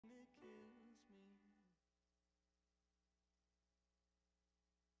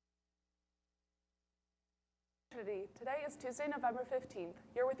Trinity. Today is Tuesday, November 15th.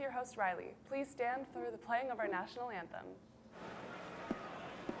 You're with your host, Riley. Please stand for the playing of our national anthem.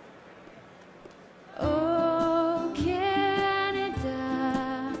 Oh, Canada,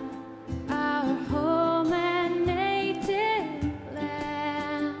 our home and native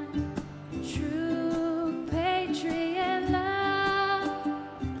land, true patriot love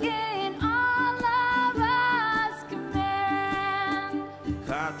in all of us command.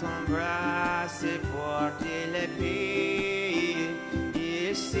 Quand on brasse et porter le pays,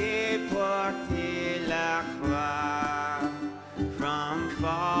 et c'est porter la croix. From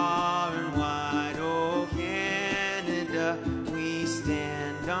far and wide, oh Canada, we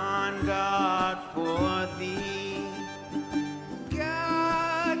stand on guard for thee.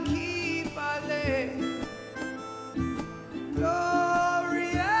 God keep our land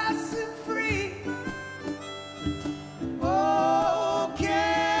glorious and free. Oh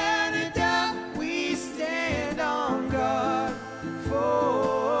Canada, we stand on guard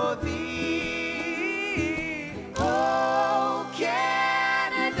for thee. Oh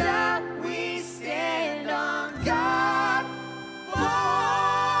Canada, we stand on guard for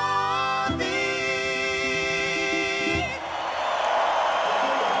thee.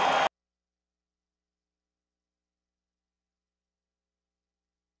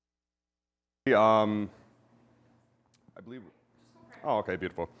 I believe. Oh, okay,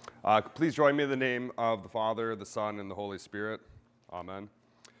 beautiful. Please join me in the name of the Father, the Son, and the Holy Spirit. Amen.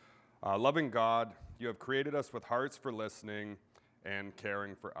 Loving God, you have created us with hearts for listening and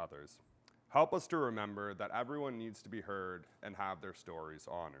caring for others. Help us to remember that everyone needs to be heard and have their stories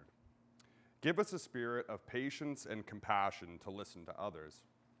honored. Give us a spirit of patience and compassion to listen to others.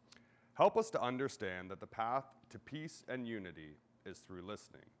 Help us to understand that the path to peace and unity is through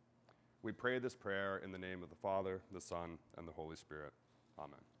listening. We pray this prayer in the name of the Father, the Son, and the Holy Spirit.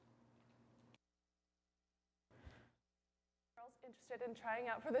 Amen. Girls interested in trying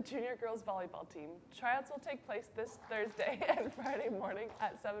out for the junior girls volleyball team. Tryouts will take place this Thursday and Friday morning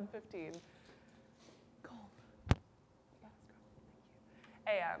at 7:15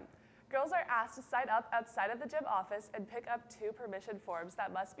 a.m. Girls are asked to sign up outside of the gym office and pick up 2 permission forms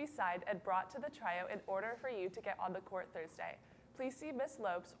that must be signed and brought to the tryout in order for you to get on the court Thursday. Please see Miss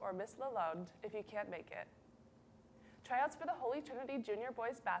Lopes or Miss Lalonde if you can't make it. Tryouts for the Holy Trinity Junior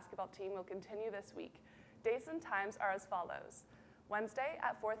Boys basketball team will continue this week. Dates and times are as follows: Wednesday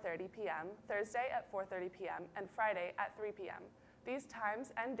at 4:30 p.m., Thursday at 4:30 p.m., and Friday at 3 p.m. These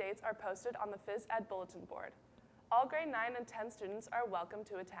times and dates are posted on the Phys Ed bulletin board. All grade 9 and 10 students are welcome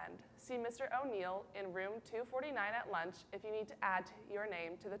to attend. See Mr. O'Neill in room 249 at lunch if you need to add your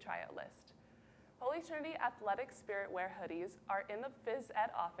name to the tryout list. Holy Trinity Athletic Spirit Wear hoodies are in the Phys Ed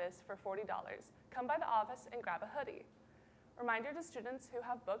office for $40. Come by the office and grab a hoodie. Reminder to students who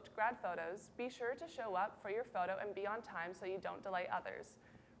have booked grad photos, be sure to show up for your photo and be on time so you don't delay others.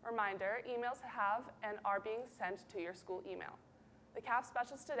 Reminder, emails have and are being sent to your school email. The CAF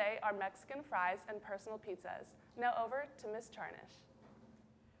specials today are Mexican fries and personal pizzas. Now over to Ms. Charnish.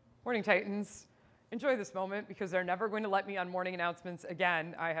 Morning, Titans. Enjoy this moment because they're never going to let me on morning announcements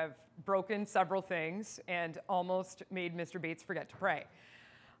again. I have broken several things and almost made Mr. Bates forget to pray.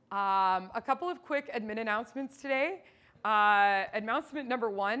 A couple of quick admin announcements today. Announcement number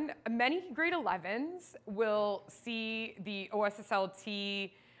 1, many grade 11s will see the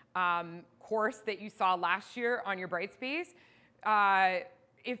OSSLT course that you saw last year on your Brightspace.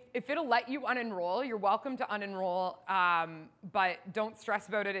 If it'll let you unenroll, you're welcome to unenroll, but don't stress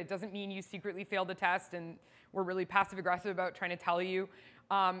about it. It doesn't mean you secretly failed the test and we're really passive aggressive about trying to tell you.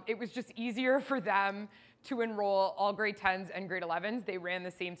 It was just easier for them to enroll all grade 10s and grade 11s. They ran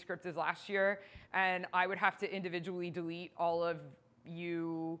the same script as last year, and I would have to individually delete all of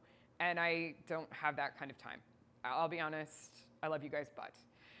you, and I don't have that kind of time. I'll be honest, I love you guys, but.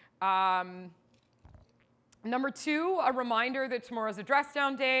 Number 2, a reminder that tomorrow's a dress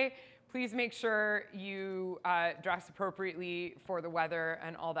down day. Please make sure you dress appropriately for the weather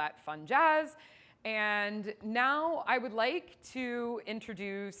and all that fun jazz. And now I would like to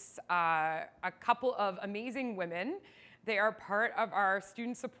introduce a couple of amazing women. They are part of our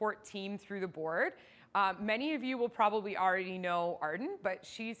student support team through the board. Many of you will probably already know Arden, but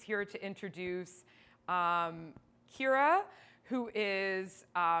she's here to introduce Kira, who is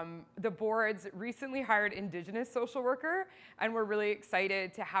the board's recently hired Indigenous social worker, and we're really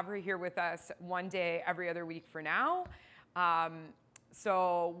excited to have her here with us one day every other week for now.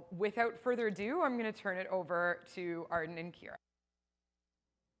 So without further ado, I'm going to turn it over to Arden and Kira.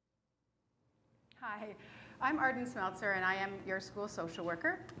 Hi. I'm Arden Smeltzer, and I am your school social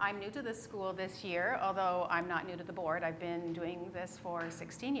worker. I'm new to this school this year, although I'm not new to the board. I've been doing this for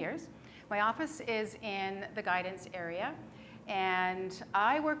 16 years. My office is in the guidance area, and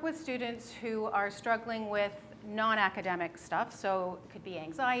I work with students who are struggling with non-academic stuff. So it could be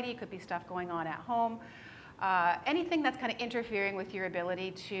anxiety, it could be stuff going on at home, anything that's kind of interfering with your ability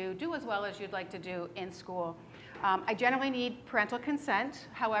to do as well as you'd like to do in school. I generally need parental consent.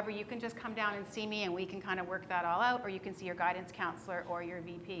 However, you can just come down and see me and we can kind of work that all out, or you can see your guidance counselor or your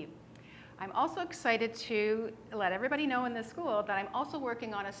VP. I'm also excited to let everybody know in this school that I'm also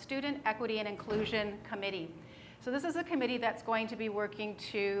working on a student equity and inclusion committee. So this is a committee that's going to be working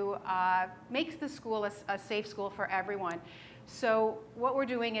to make the school a safe school for everyone. So what we're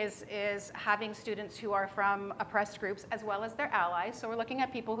doing is having students who are from oppressed groups as well as their allies. So we're looking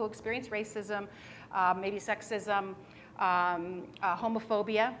at people who experience racism, maybe sexism,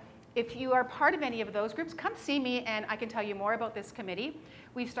 homophobia. If you are part of any of those groups, come see me and I can tell you more about this committee.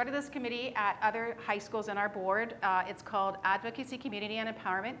 We've started this committee at other high schools in our board. It's called Advocacy, Community and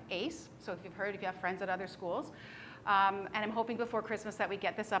Empowerment, ACE. So if you've heard, if you have friends at other schools. And I'm hoping before Christmas that we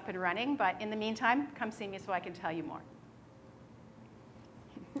get this up and running. But in the meantime, come see me so I can tell you more.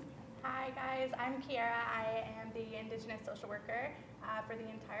 Hi guys, I'm Kiara. I am the Indigenous social worker for the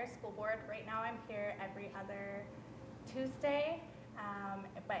entire school board. Right now I'm here every other Tuesday,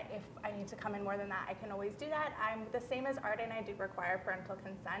 but if I need to come in more than that, I can always do that. I'm the same as Arden. I do require parental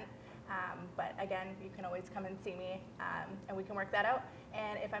consent, but again, you can always come and see me and we can work that out.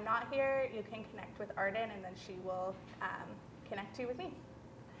 And if I'm not here, you can connect with Arden and then she will connect you with me.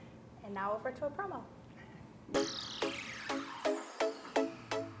 And now over to a promo.